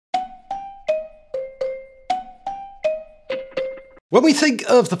When we think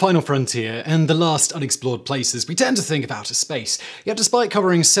of the final frontier and the last unexplored places, we tend to think of outer space. Yet despite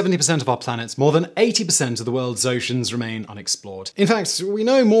covering 70% of our planet, more than 80% of the world's oceans remain unexplored. In fact, we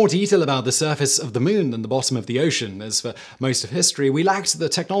know more detail about the surface of the moon than the bottom of the ocean, as for most of history we lacked the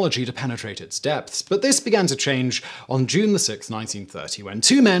technology to penetrate its depths. But this began to change on June 6, 1930, when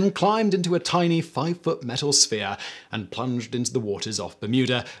two men climbed into a tiny 5-foot metal sphere and plunged into the waters off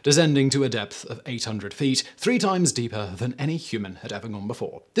Bermuda, descending to a depth of 800 feet, 3 times deeper than any human had ever gone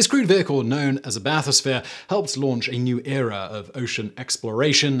before. This crude vehicle, known as a bathysphere, helped launch a new era of ocean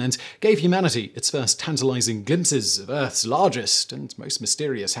exploration and gave humanity its first tantalizing glimpses of Earth's largest and most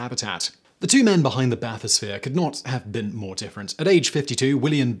mysterious habitat. The two men behind the bathysphere could not have been more different. At age 52,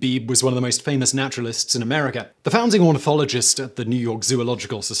 William Beebe was one of the most famous naturalists in America. The founding ornithologist at the New York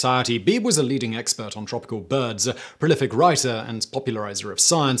Zoological Society, Beebe was a leading expert on tropical birds, a prolific writer and popularizer of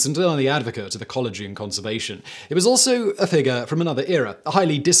science, and an early advocate of ecology and conservation. He was also a figure from another era, a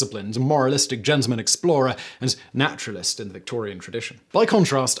highly disciplined, moralistic gentleman explorer and naturalist in the Victorian tradition. By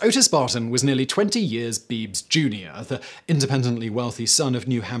contrast, Otis Barton was nearly 20 years Beebe's junior, the independently wealthy son of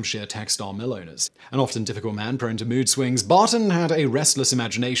New Hampshire textile mill owners. An often difficult man prone to mood swings, Barton had a restless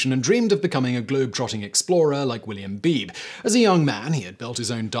imagination and dreamed of becoming a globe-trotting explorer like William Beebe. As a young man, he had built his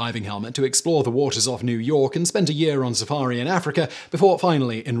own diving helmet to explore the waters off New York and spent a year on safari in Africa before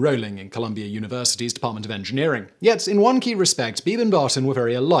finally enrolling in Columbia University's Department of Engineering. Yet, in one key respect, Beebe and Barton were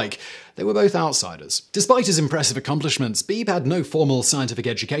very alike. They were both outsiders. Despite his impressive accomplishments, Beebe had no formal scientific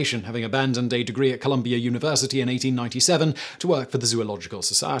education, having abandoned a degree at Columbia University in 1897 to work for the Zoological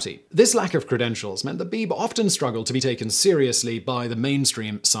Society. This lack of credentials meant that Beebe often struggled to be taken seriously by the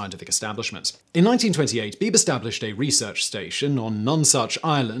mainstream scientific establishment. In 1928, Beebe established a research station on Nonsuch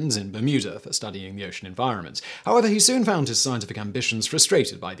Island in Bermuda for studying the ocean environment. However, he soon found his scientific ambitions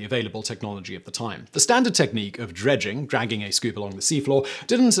frustrated by the available technology of the time. The standard technique of dredging, dragging a scoop along the seafloor,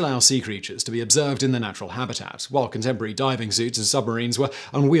 didn't allow sea creatures to be observed in their natural habitat, while contemporary diving suits and submarines were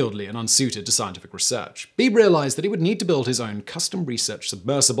unwieldy and unsuited to scientific research. Beebe realized that he would need to build his own custom research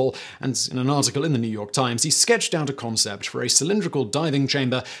submersible, and in an article in the New York Times, he sketched out a concept for a cylindrical diving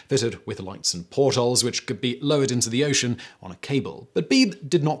chamber fitted with lights and portholes which could be lowered into the ocean on a cable. But Beebe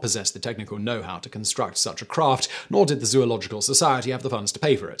did not possess the technical know-how to construct such a craft, nor did the Zoological Society have the funds to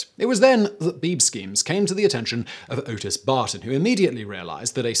pay for it. It was then that Beebe's schemes came to the attention of Otis Barton, who immediately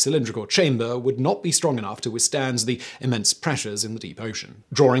realized that a cylindrical chamber would not be strong enough to withstand the immense pressures in the deep ocean.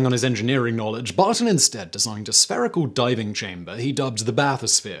 Drawing on his engineering knowledge, Barton instead designed a spherical diving chamber he dubbed the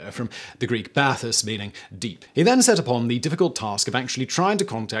bathysphere, from the Greek bathos meaning deep. He then set upon the difficult task of actually trying to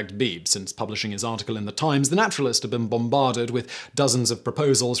contact Beebe. Since publishing his article in the Times, the naturalist had been bombarded with dozens of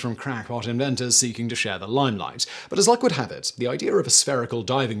proposals from crackpot inventors seeking to share the limelight. But as luck would have it, the idea of a spherical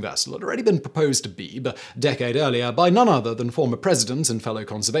diving vessel had already been proposed to Beebe a decade earlier by none other than former president and fellow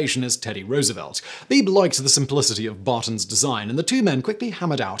conservationist Teddy Roosevelt. Beebe liked the simplicity of Barton's design, and the two men quickly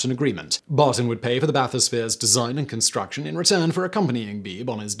hammered out an agreement. Barton would pay for the bathysphere's design and construction in return for accompanying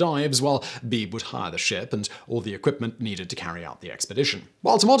Beebe on his dives, while Beebe would hire the ship and all the equipment needed to carry out the expedition.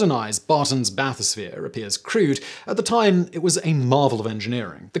 While to modernize, Barton's bathysphere appears crude, at the time it was a marvel of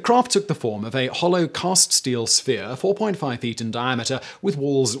engineering. The craft took the form of a hollow cast steel sphere 4.5 feet in diameter with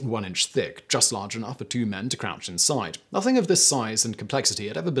walls 1 inch thick, just large enough for 2 men to crouch inside. Nothing of this size and complexity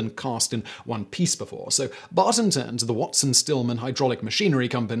had ever been cast in one piece before, so Barton turned to the Watson-Stillman Hydraulic Machinery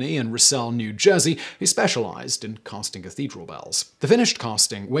Company in Russell, New Jersey, who specialized in casting cathedral bells. The finished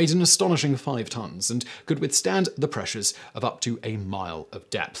casting weighed an astonishing 5 tons and could withstand the pressures of up to a mile of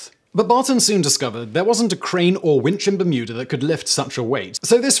depth. But Barton soon discovered there wasn't a crane or winch in Bermuda that could lift such a weight,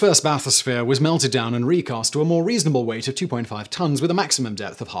 so this first bathysphere was melted down and recast to a more reasonable weight of 2.5 tons with a maximum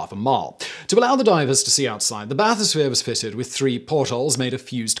depth of half a mile. To allow the divers to see outside, the bathysphere was fitted with 3 portholes made of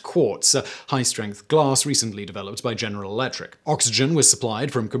fused quartz, a high-strength glass recently developed by General Electric. Oxygen was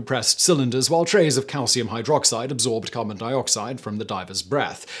supplied from compressed cylinders, while trays of calcium hydroxide absorbed carbon dioxide from the diver's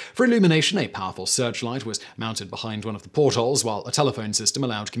breath. For illumination, a powerful searchlight was mounted behind one of the portholes, while a telephone system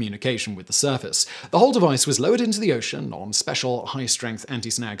allowed communication with the surface. The whole device was lowered into the ocean on special high-strength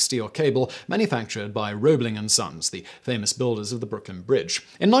anti-snag steel cable manufactured by Roebling & Sons, the famous builders of the Brooklyn Bridge.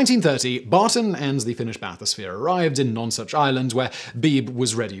 In 1930, Barton and the finished bathysphere arrived in Nonsuch Island, where Beebe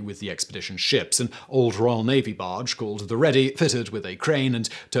was ready with the expedition ships, an old Royal Navy barge called the Ready, fitted with a crane and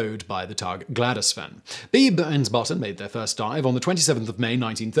towed by the tug Gladysfen. Beebe and Barton made their first dive on the 27th of May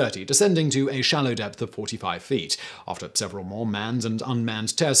 1930, descending to a shallow depth of 45 feet. After several more manned and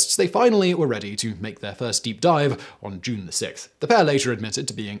unmanned tests, tests, they finally were ready to make their first deep dive on June the 6th. The pair later admitted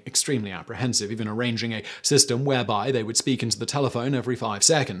to being extremely apprehensive, even arranging a system whereby they would speak into the telephone every 5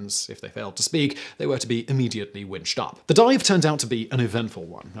 seconds. If they failed to speak, they were to be immediately winched up. The dive turned out to be an eventful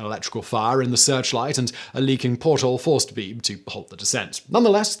one. An electrical fire in the searchlight and a leaking porthole forced Beebe to halt the descent.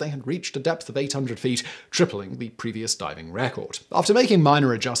 Nonetheless, they had reached a depth of 800 feet, tripling the previous diving record. After making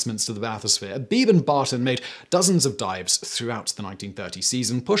minor adjustments to the bathysphere, Beebe and Barton made dozens of dives throughout the 1930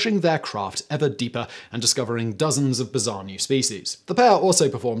 season, pushing their craft ever deeper and discovering dozens of bizarre new species. The pair also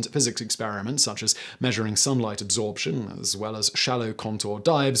performed physics experiments such as measuring sunlight absorption, as well as shallow contour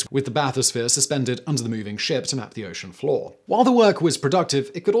dives with the bathysphere suspended under the moving ship to map the ocean floor. While the work was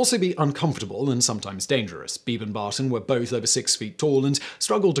productive, it could also be uncomfortable and sometimes dangerous. Beebe and Barton were both over 6 feet tall and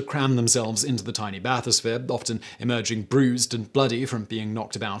struggled to cram themselves into the tiny bathysphere, often emerging bruised and bloody from being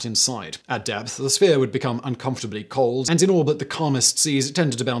knocked about inside. At depth, the sphere would become uncomfortably cold, and in all but the calmest seas, it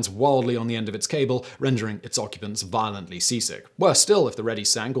tended to bounce wildly on the end of its cable, rendering its occupants violently seasick. Worse still, if the ready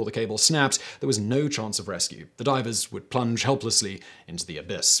sank or the cable snapped, there was no chance of rescue. The divers would plunge helplessly into the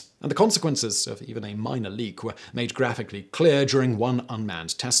abyss. And the consequences of even a minor leak were made graphically clear during one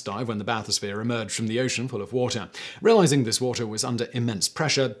unmanned test dive when the bathysphere emerged from the ocean full of water. Realizing this water was under immense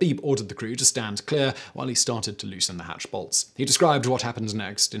pressure, Beebe ordered the crew to stand clear while he started to loosen the hatch bolts. He described what happened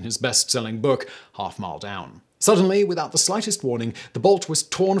next in his best-selling book, Half Mile Down. Suddenly, without the slightest warning, the bolt was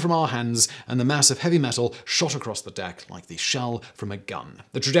torn from our hands and the mass of heavy metal shot across the deck like the shell from a gun.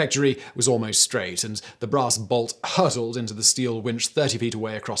 The trajectory was almost straight, and the brass bolt hurtled into the steel winch 30 feet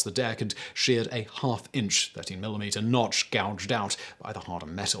away across the deck and sheared a half-inch 13mm notch gouged out by the harder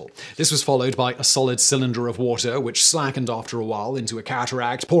metal. This was followed by a solid cylinder of water, which slackened after a while into a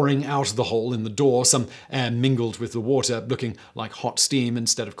cataract, pouring out of the hole in the door, some air mingled with the water, looking like hot steam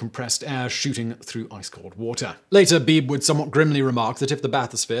instead of compressed air shooting through ice-cold water. Later, Beebe would somewhat grimly remark that if the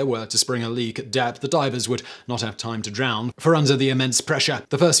bathysphere were to spring a leak at depth, the divers would not have time to drown, for under the immense pressure,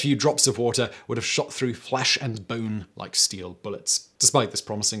 the first few drops of water would have shot through flesh and bone like steel bullets. Despite this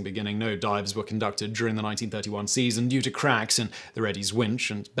promising beginning, no dives were conducted during the 1931 season due to cracks in the Reddy's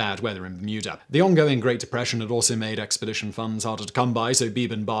winch and bad weather in Bermuda. The ongoing Great Depression had also made expedition funds harder to come by, so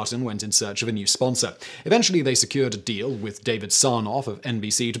Beebe and Barton went in search of a new sponsor. Eventually, they secured a deal with David Sarnoff of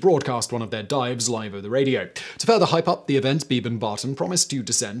NBC to broadcast one of their dives live over the radio. To further hype up the event, Beebe and Barton promised to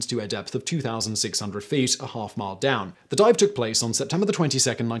descend to a depth of 2,600 feet, a half mile down. The dive took place on September the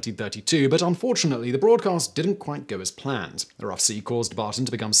 22nd, 1932, but unfortunately, the broadcast didn't quite go as planned. A rough sea caused Barton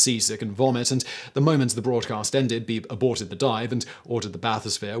to become seasick and vomit, and the moment the broadcast ended, Beebe aborted the dive and ordered the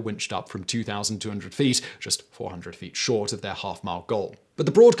bathysphere winched up from 2,200 feet, just 400 feet short of their half-mile goal. But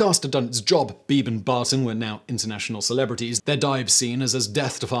the broadcast had done its job. Beebe and Barton were now international celebrities, their dives seen as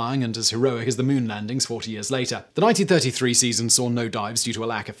death-defying and as heroic as the moon landings 40 years later. The 1933 season saw no dives due to a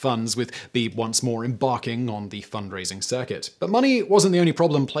lack of funds, with Beebe once more embarking on the fundraising circuit. But money wasn't the only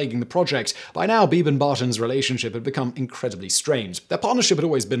problem plaguing the project. By now, Beebe and Barton's relationship had become incredibly strained. Their partnership had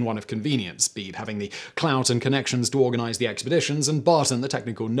always been one of convenience, Beebe having the clout and connections to organize the expeditions, and Barton the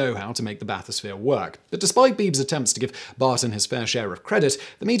technical know-how to make the bathysphere work. But despite Beebe's attempts to give Barton his fair share of credit,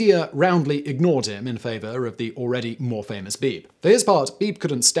 the media roundly ignored him in favor of the already more famous Beebe. For his part, Beebe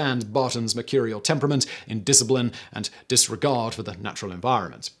couldn't stand Barton's mercurial temperament, indiscipline, and disregard for the natural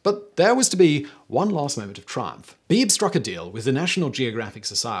environment. But there was to be one last moment of triumph. Beebe struck a deal with the National Geographic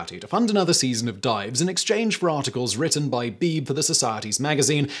Society to fund another season of dives in exchange for articles written by Beebe for the Society's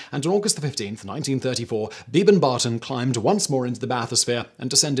magazine, and on August 15, 1934, Beebe and Barton climbed once more into the bathysphere and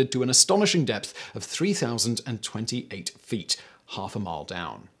descended to an astonishing depth of 3,028 feet. Half a mile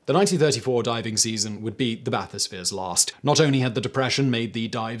down. The 1934 diving season would be the bathysphere's last. Not only had the Depression made the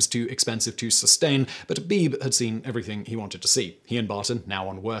dives too expensive to sustain, but Beebe had seen everything he wanted to see. He and Barton, now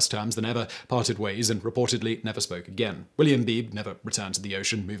on worse terms than ever, parted ways and reportedly never spoke again. William Beebe never returned to the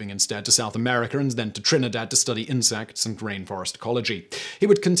ocean, moving instead to South America and then to Trinidad to study insects and rainforest ecology. He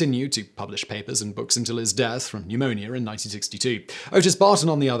would continue to publish papers and books until his death from pneumonia in 1962. Otis Barton,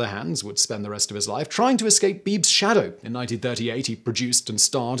 on the other hand, would spend the rest of his life trying to escape Beebe's shadow. In 1938, he produced and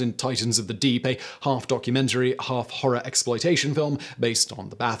starred in Titans of the Deep, a half-documentary, half-horror exploitation film based on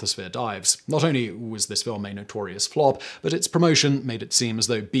the bathysphere dives. Not only was this film a notorious flop, but its promotion made it seem as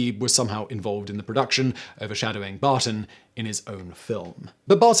though Beebe was somehow involved in the production, overshadowing Barton in his own film.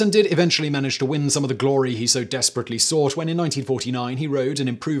 But Barton did eventually manage to win some of the glory he so desperately sought when in 1949 he rode an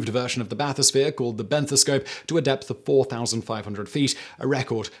improved version of the bathysphere called the bentoscope to a depth of 4,500 feet, a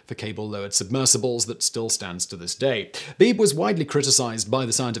record for cable-lowered submersibles that still stands to this day. Beebe was widely criticized by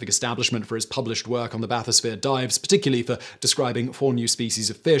the scientific establishment for his published work on the bathysphere dives, particularly for describing 4 new species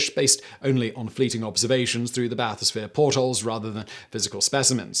of fish based only on fleeting observations through the bathysphere portholes rather than physical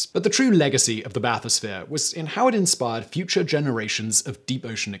specimens. But the true legacy of the bathysphere was in how it inspired future generations of deep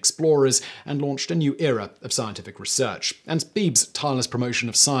ocean explorers and launched a new era of scientific research. And Beebe's tireless promotion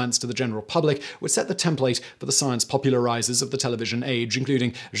of science to the general public would set the template for the science popularizers of the television age,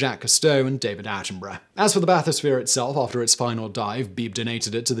 including Jacques Cousteau and David Attenborough. As for the bathysphere itself, after its final dive, Beebe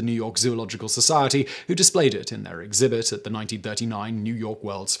donated it to the New York Zoological Society, who displayed it in their exhibit at the 1939 New York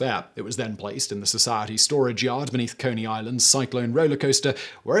World's Fair. It was then placed in the Society's storage yard beneath Coney Island's Cyclone roller coaster,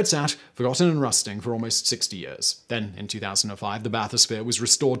 where it's at, forgotten and rusting for almost 60 years. Then, in 2005, the bathysphere was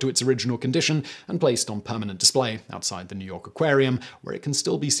restored to its original condition and placed on permanent display outside the New York Aquarium, where it can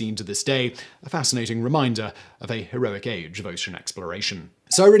still be seen to this day, a fascinating reminder of a heroic age of ocean exploration.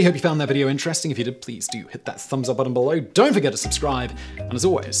 So I really hope you found that video interesting. If you did, please do hit that thumbs up button below. Don't forget to subscribe. And as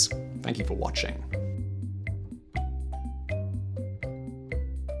always, thank you for watching.